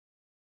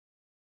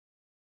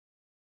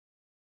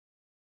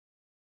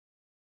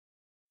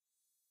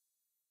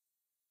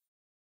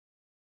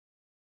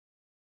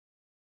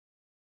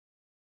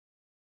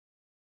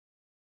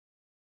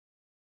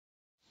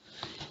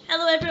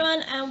Hello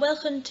everyone and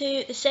welcome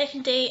to the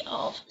second day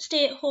of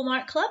Stay at Home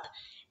Art Club.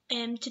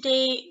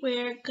 Today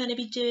we're going to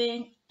be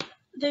doing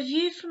the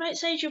view from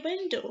outside your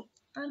window.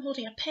 I'm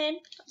holding a pen,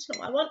 that's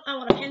not what I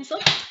want a pencil.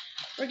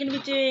 We're going to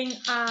be doing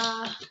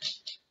a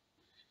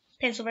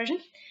pencil version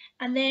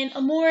and then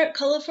a more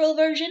colourful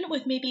version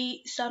with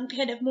maybe some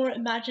kind of more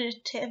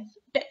imaginative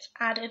bits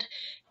added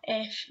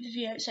if the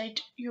view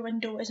outside your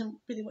window isn't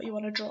really what you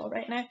want to draw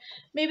right now.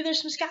 Maybe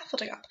there's some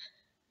scaffolding up,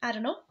 I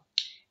don't know.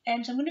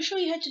 So I'm going to show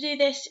you how to do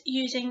this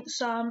using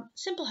some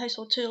simple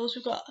household tools.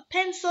 We've got a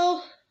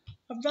pencil,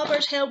 a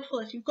rubber's helpful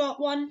if you've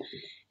got one,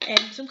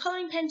 some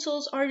colouring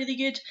pencils are really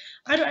good.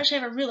 I don't actually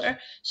have a ruler,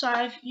 so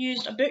I've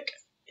used a book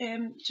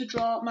to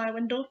draw my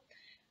window,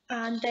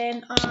 and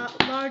then a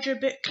larger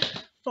book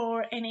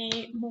for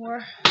any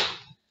more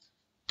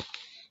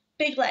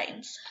big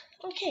lines.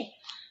 Okay,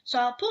 so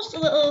I'll post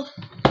a little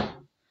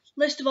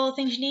list of all the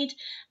things you need,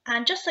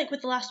 and just like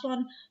with the last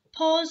one,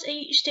 pause at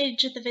each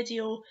stage of the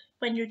video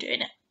when you're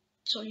doing it.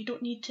 So you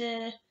don't need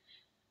to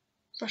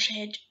rush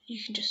ahead,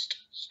 you can just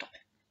stop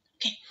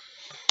it. Okay.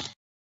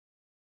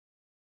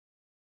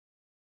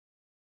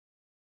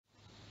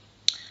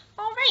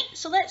 Alright,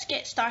 so let's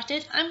get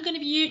started. I'm going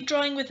to be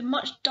drawing with a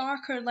much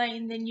darker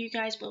line than you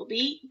guys will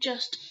be,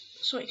 just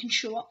so it can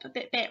show up a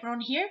bit better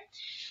on here.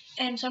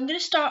 So I'm going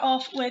to start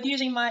off with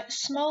using my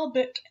small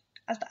book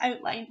as the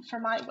outline for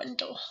my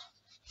window.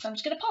 So I'm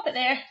just going to pop it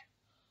there.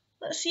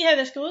 Let's see how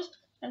this goes.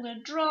 I'm going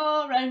to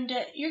draw around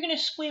it. You're going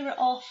to square it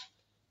off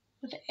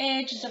with the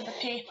edges of the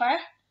paper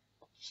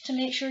to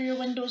make sure your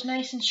window's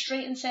nice and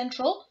straight and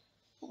central.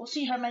 We'll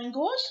see how mine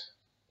goes.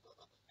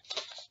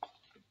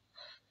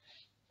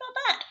 Not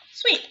bad.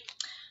 Sweet.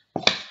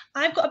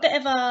 I've got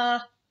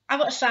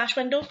a sash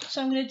window,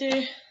 so I'm going to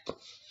do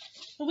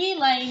a wee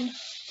line.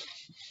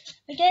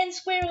 Again,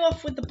 squaring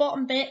off with the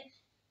bottom bit.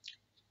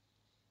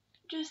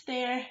 Just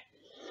there.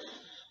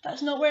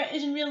 That's not where it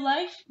is in real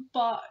life,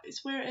 but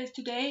it's where it is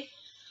today.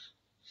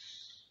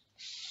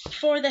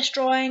 For this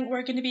drawing,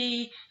 we're going to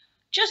be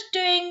just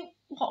doing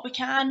what we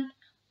can.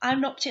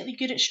 I'm not particularly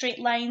good at straight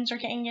lines or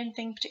getting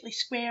anything particularly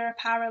square or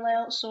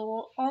parallel,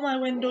 so all my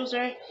windows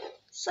are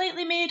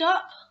slightly made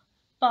up,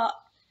 but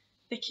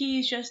the key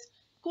is just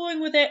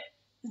going with it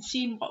and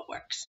seeing what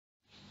works.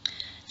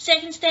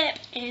 Second step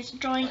is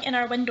drawing in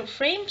our window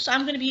frame, so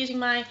I'm going to be using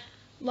my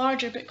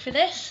larger book for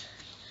this.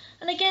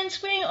 And again,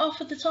 squaring it off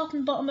with the top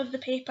and bottom of the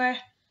paper,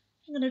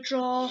 I'm going to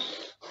draw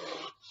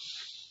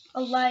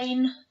a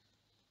line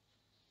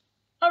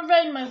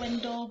around my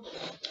window,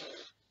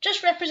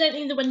 just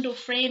representing the window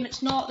frame.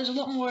 There's a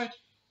lot more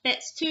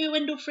bits to a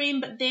window frame,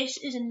 but this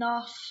is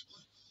enough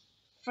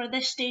for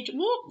this stage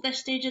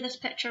of this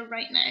picture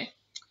right now.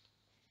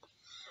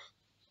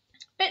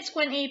 Bit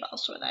squinty, but I'll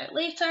sort that out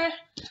later.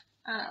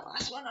 And the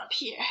last one up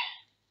here.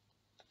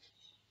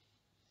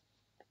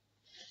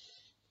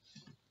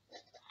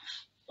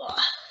 Oh,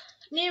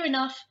 near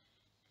enough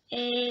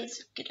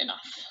is good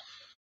enough.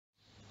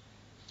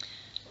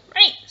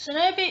 Right, so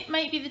now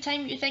might be the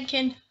time you're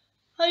thinking,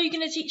 how are you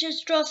going to teach us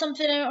to draw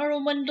something out our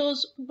own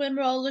windows when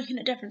we're all looking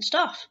at different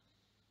stuff?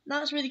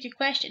 That's a really good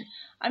question.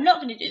 I'm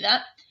not going to do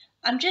that.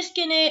 I'm just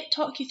going to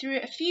talk you through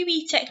a few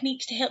wee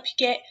techniques to help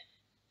you get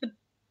the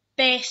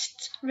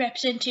best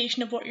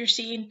representation of what you're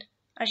seeing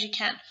as you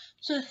can.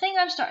 So the thing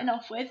I'm starting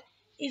off with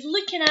is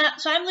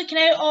I'm looking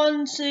out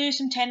onto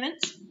some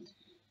tenements,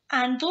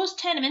 and those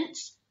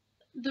tenements,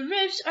 the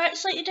roofs are at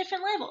slightly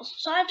different levels.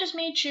 So I've just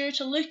made sure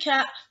to look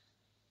at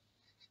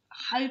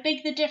how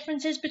big the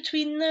difference is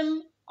between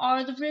them.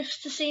 Are the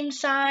roofs the same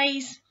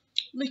size?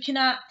 Looking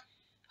at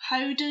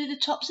how do the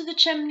tops of the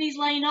chimneys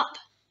line up?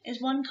 Is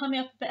one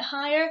coming up a bit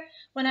higher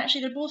when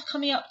actually they're both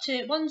coming up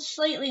to, one's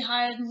slightly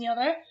higher than the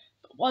other,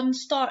 but one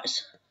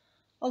starts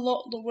a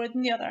lot lower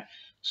than the other.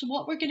 So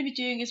what we're going to be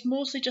doing is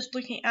mostly just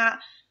looking at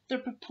the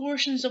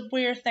proportions of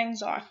where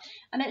things are.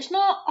 And it's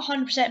not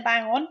 100%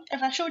 bang on.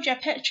 If I showed you a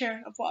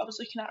picture of what I was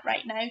looking at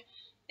right now,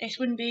 it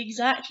wouldn't be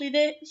exactly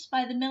this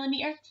by the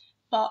millimetre,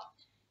 but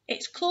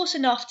it's close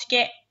enough to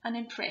get an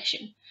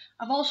impression.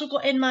 I've also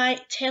got in my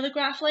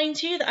telegraph lines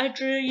here that I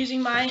drew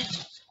using my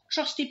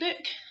trusty book,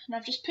 and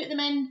I've just put them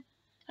in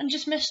and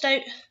just missed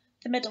out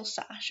the middle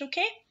sash,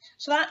 okay?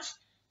 So that's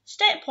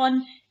step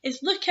one, is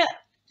look at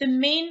the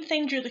main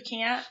things you're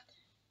looking at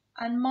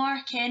and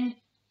mark in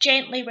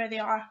gently where they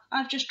are.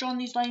 I've just drawn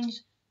these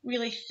lines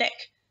really thick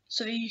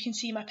so that you can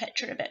see my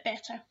picture a bit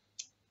better.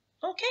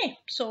 Okay,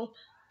 so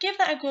give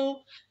that a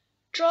go.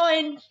 Draw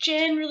in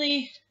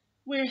generally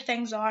where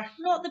things are,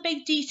 not the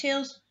big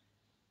details,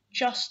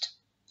 just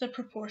the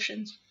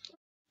proportions.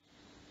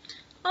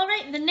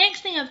 Alright, the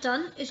next thing I've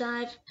done is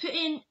I've put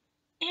in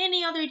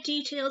any other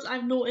details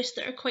I've noticed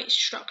that are quite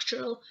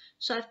structural.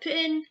 So I've put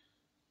in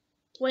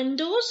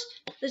windows.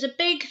 There's a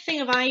big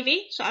thing of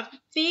ivy, so I've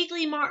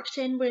vaguely marked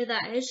in where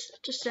that is,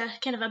 just a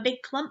kind of a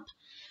big clump.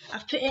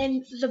 I've put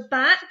in the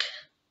back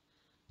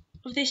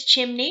of this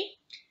chimney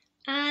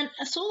and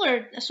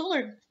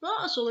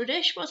not a solar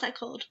dish, what's that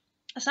called?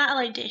 A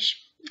satellite dish.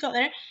 Got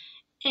there.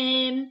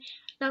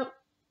 Now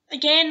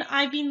Again,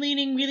 I've been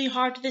leaning really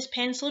hard with this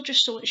pencil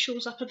just so it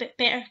shows up a bit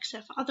better, because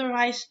if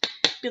otherwise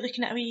be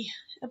looking at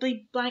a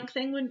big blank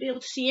thing, wouldn't be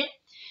able to see it.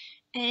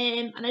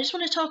 And I just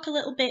want to talk a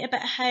little bit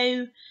about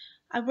how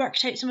I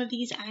worked out some of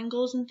these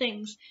angles and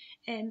things.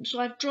 So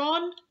I've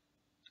drawn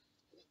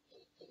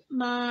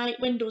my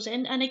windows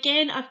in, and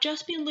again I've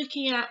just been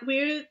looking at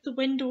where the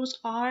windows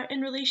are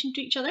in relation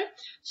to each other.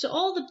 So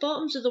all the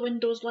bottoms of the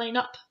windows line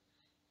up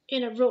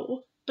in a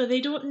row, but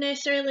they don't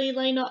necessarily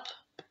line up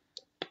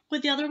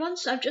with the other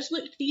ones. So I've just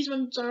looked, these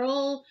ones are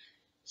all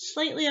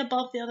slightly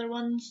above the other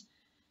ones,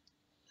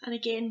 and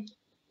again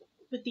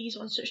with these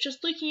ones, so it's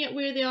just looking at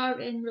where they are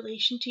in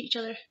relation to each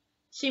other.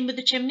 Same with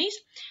the chimneys.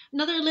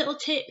 Another little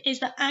tip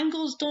is that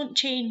angles don't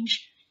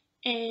change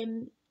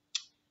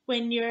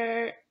when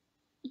you're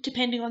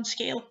depending on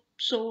scale.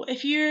 So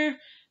if you're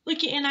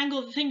looking at an angle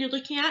of the thing you're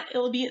looking at,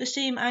 it'll be at the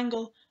same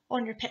angle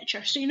on your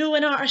picture. So you know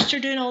when artists are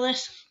doing all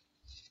this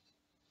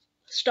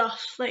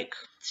stuff, like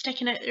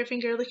sticking out their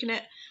finger, looking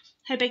at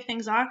how big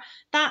things are,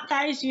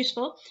 that is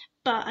useful.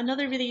 But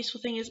another really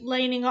useful thing is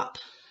lining up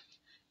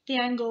the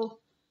angle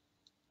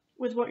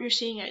with what you're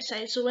seeing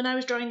outside. So when I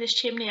was drawing this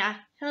chimney, I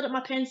held up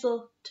my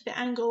pencil to the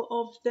angle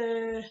of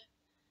the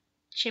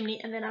chimney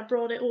and then I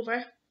brought it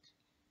over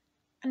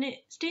and it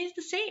stays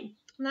the same.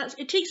 And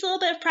it takes a little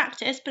bit of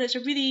practice, but it's a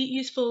really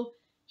useful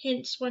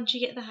hint once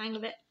you get the hang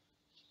of it.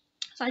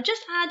 So I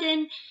just add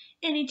in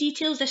any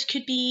details. This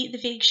could be the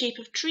vague shape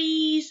of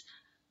trees,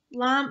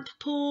 lamp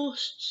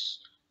posts.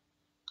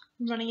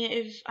 I'm running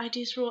out of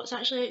ideas for what's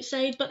actually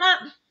outside, but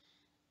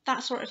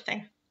that sort of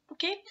thing.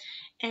 Okay,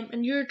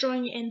 and you're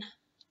drawing it in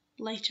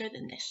lighter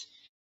than this.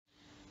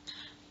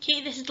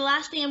 Okay, this is the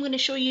last thing I'm going to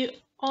show you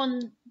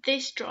on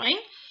this drawing.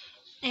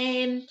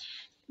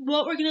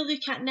 What we're going to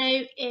look at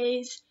now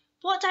is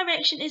what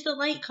direction is the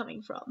light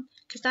coming from,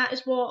 because that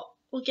is what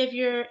will give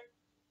your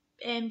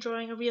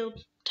drawing a real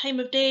time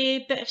of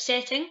day, bit of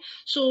setting.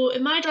 So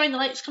in my drawing, the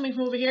light's coming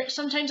from over here.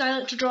 Sometimes I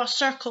like to draw a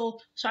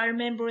circle so I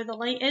remember where the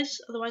light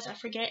is, otherwise I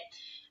forget.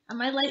 And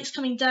my light's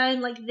coming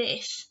down like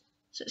this,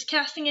 so it's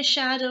casting a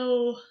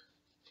shadow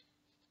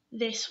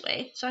this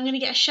way. So I'm going to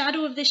get a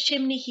shadow of this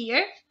chimney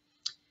here.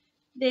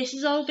 This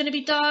is all going to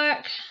be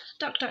dark,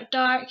 dark, dark,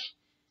 dark.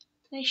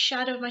 Nice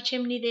shadow of my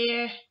chimney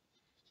there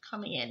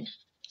coming in.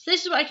 So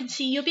this is what I can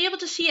see. You'll be able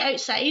to see it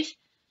outside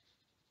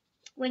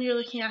when you're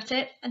looking at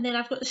it. And then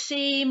I've got the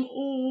same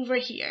over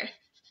here.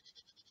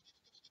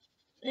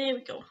 There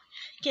we go.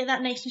 Get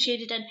that nice and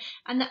shaded in.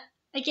 And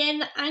again,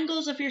 the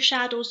angles of your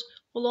shadows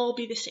will all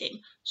be the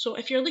same. So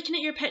if you're looking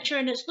at your picture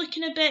and it's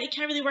looking a bit, you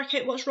can't really work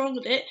out what's wrong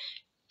with it,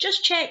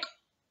 just check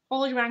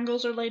all your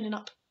angles are lining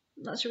up.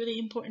 That's a really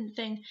important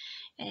thing.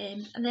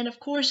 And then of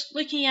course,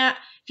 looking at,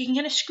 if you can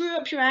kind of screw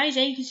up your eyes,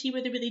 then you can see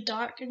where the really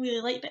dark and really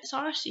light bits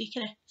are. So you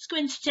kind of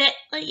squint at it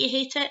like you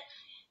hate it,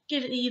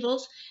 give it the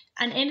evils,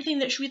 and anything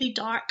that's really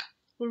dark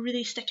will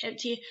really stick out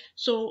to you.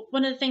 So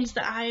one of the things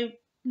that I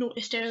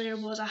noticed earlier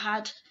was I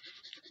had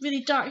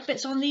really dark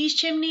bits on these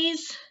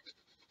chimneys,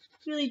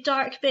 really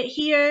dark bit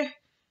here,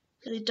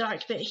 really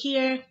dark bit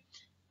here,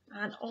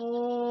 and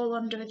all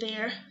under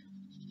there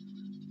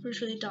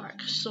was really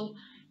dark. So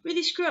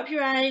really screw up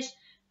your eyes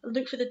and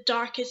look for the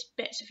darkest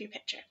bits of your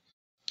picture.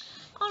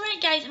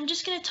 Alright guys, I'm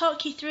just going to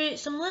talk you through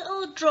some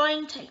little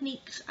drawing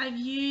techniques I've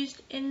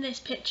used in this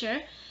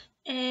picture,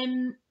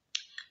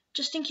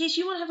 just in case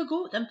you want to have a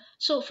go at them.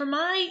 So for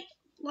my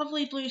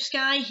lovely blue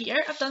sky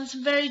here, I've done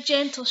some very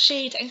gentle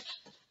shading,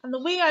 and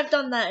the way I've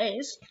done that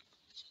is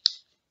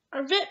I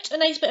ripped a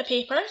nice bit of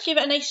paper, gave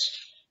it a nice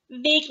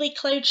vaguely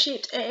cloud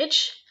shaped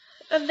edge,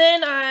 and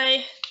then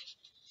I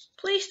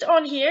placed it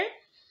on here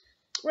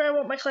where I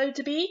want my cloud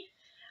to be,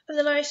 and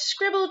then I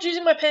scribbled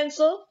using my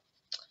pencil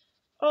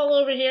all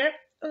over here,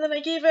 and then I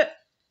gave it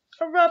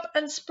a rub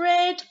and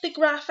spread the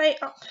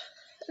graphite up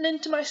and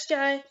into my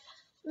sky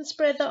and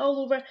spread that all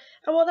over.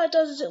 And what that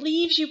does is it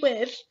leaves you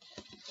with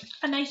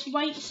a nice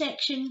white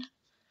section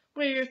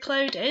where your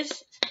cloud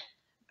is,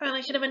 and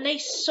like kind of a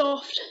nice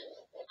soft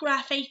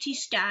graphite-y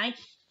sky.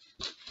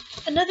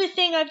 Another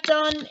thing I've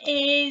done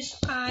is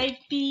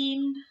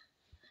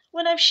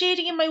when I'm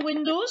shading in my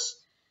windows,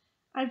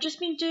 I've just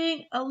been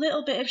doing a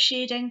little bit of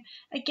shading,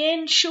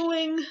 again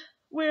showing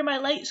where my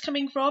light's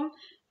coming from.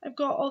 I've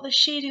got all the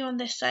shading on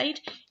this side,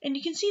 and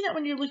you can see that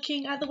when you're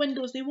looking at the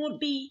windows, they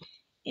won't be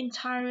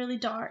entirely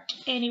dark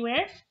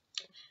anywhere.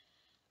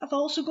 I've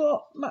also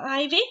got my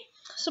ivy.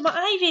 So my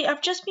ivy,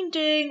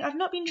 I've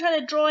not been trying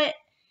to draw it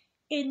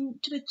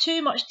into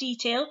too much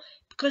detail,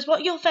 because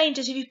what you'll find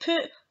is if you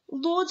put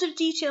loads of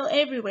detail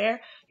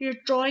everywhere, your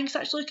drawing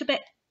starts to look a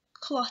bit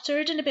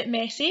cluttered and a bit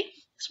messy.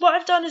 So what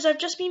I've done is I've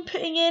just been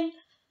putting in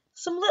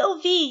some little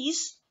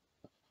V's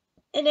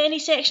in any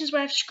sections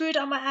where I've screwed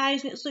up my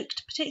eyes and it's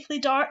looked particularly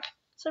dark.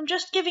 So I'm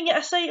just giving it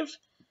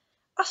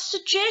a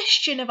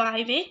suggestion of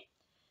ivy,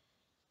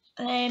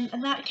 and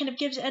that kind of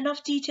gives it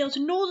enough detail to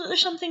know that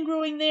there's something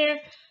growing there,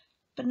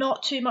 but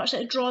not too much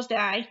that it draws the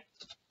eye.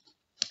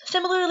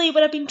 Similarly,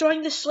 when I've been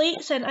drawing the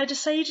slates in, I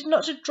decided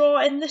not to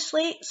draw in the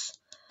slates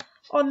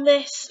on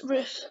this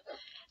roof,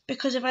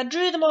 because if I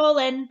drew them all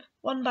in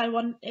one by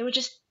one, it would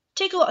just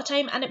take a lot of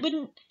time, and it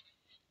wouldn't.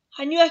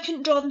 I knew I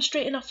couldn't draw them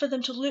straight enough for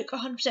them to look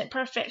 100%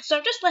 perfect, so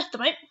I've just left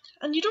them out,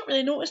 and you don't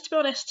really notice, to be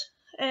honest.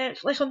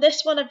 Like on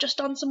this one, I've just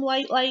done some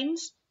light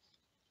lines.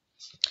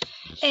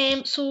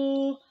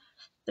 So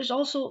there's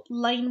also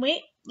line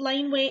weight.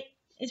 Line weight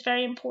is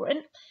very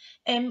important.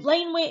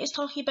 Line weight is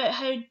talking about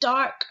how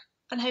dark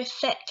and how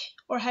thick,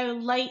 or how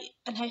light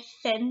and how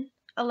thin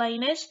a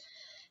line is.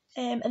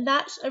 And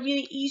that's a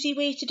really easy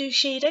way to do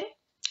shading.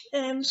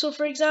 So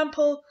for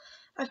example,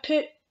 I've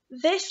put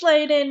this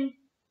line in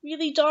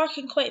really dark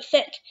and quite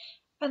thick,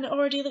 and it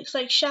already looks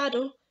like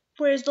shadow,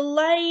 whereas the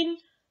line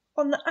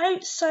on the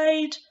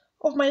outside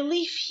of my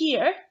leaf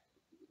here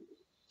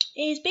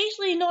is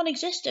basically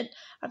non-existent.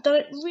 I've done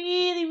it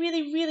really,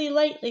 really, really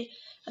lightly,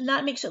 and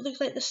that makes it look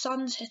like the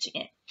sun's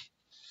hitting it.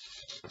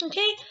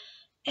 Okay,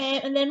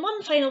 and then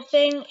one final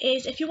thing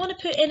is, if you want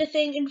to put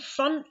anything in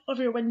front of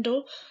your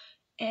window,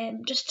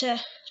 just to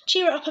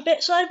cheer it up a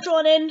bit, so I've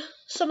drawn in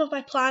some of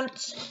my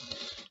plants,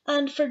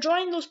 and for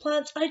drawing those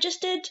plants,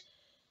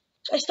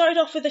 I started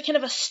off with a kind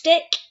of a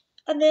stick,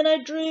 and then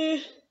I drew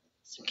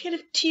some kind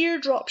of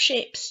teardrop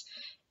shapes.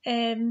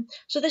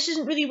 So this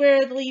isn't really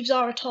where the leaves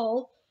are at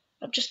all.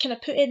 I've just kind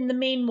of put in the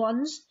main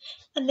ones,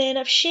 and then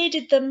I've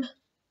shaded them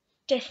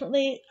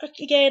differently,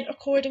 again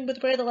according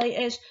with where the light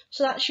is.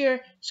 So that's your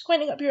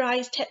squinting up your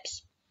eyes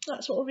tips.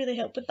 That's what will really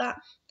help with that.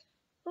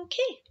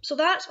 Okay, so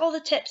that's all the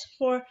tips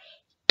for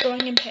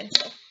drawing in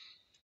pencil.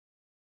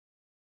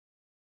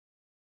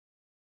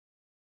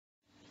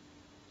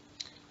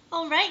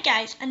 Alright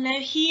guys, and now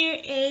here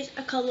is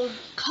a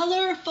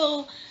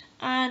colourful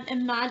and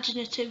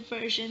imaginative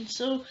version.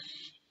 So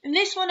in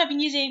this one I've been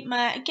using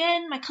my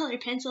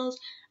coloured pencils,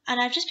 and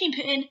I've just been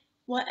putting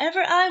whatever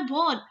I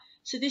want.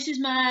 So this is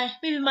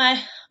maybe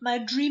my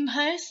dream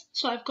house.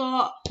 So I've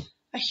got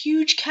a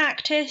huge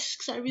cactus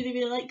because I really,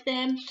 really like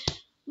them.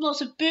 Lots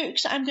of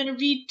books that I'm going to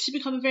read to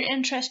become a very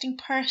interesting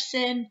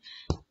person.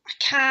 A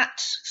cat,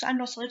 because I'm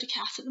not allowed a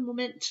cat at the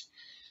moment.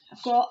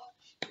 I've got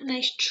a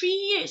nice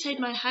tree outside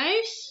my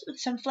house with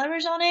some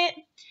flowers on it.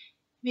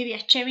 Maybe a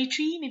cherry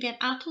tree, maybe an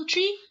apple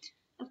tree.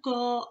 I've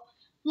got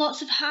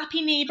lots of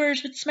happy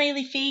neighbours with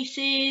smiley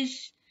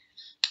faces.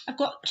 I've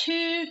got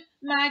 2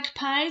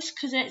 magpies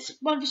because it's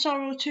 1 for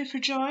sorrow, 2 for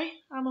joy.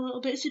 I'm a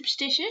little bit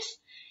superstitious.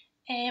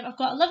 I've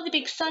got a lovely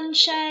big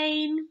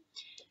sunshine.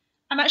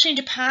 I'm actually in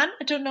Japan.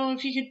 I don't know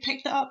if you could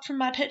pick that up from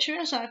my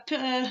picture, so I've put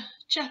a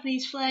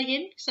Japanese flag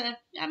in. So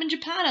I'm in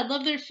Japan. I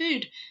love their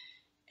food.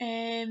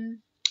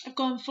 I've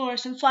gone for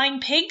some flying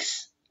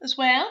pigs as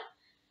well.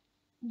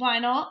 Why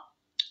not?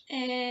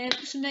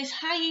 Some nice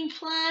hanging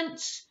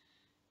plants.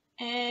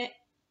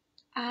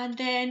 And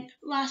then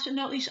last but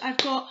not least, I've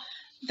got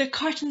the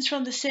curtains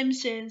from The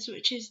Simpsons,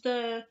 which is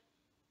the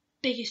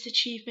biggest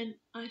achievement,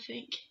 I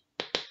think,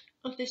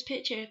 of this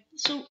picture.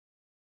 So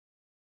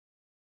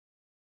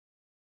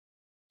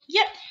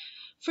yep,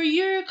 for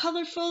your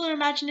colourful or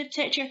imaginative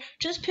picture,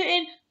 just put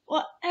in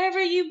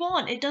whatever you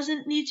want. It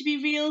doesn't need to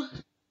be real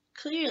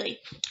clearly.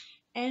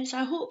 And so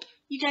I hope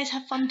you guys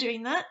have fun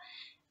doing that.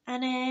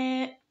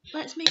 And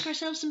let's make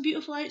ourselves some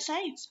beautiful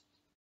outsides.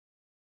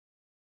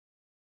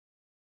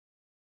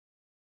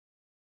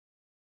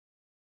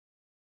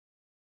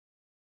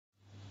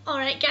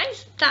 Alright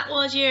guys, that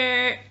was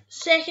your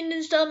second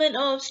instalment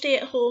of Stay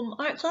at Home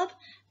Art Club.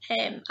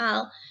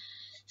 I'll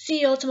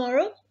see you all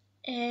tomorrow.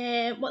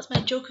 What's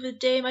my joke of the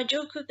day? My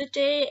joke of the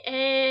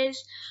day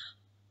is,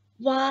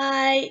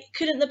 why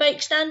couldn't the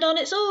bike stand on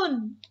its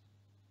own?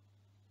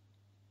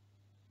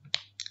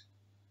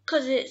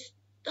 Because it's...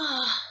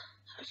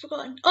 I've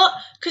forgotten.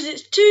 Because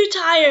it's too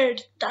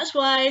tired. That's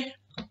why.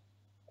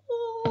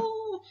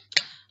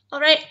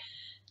 Alright,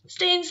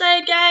 stay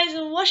inside guys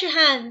and wash your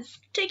hands.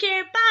 Take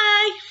care,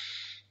 bye!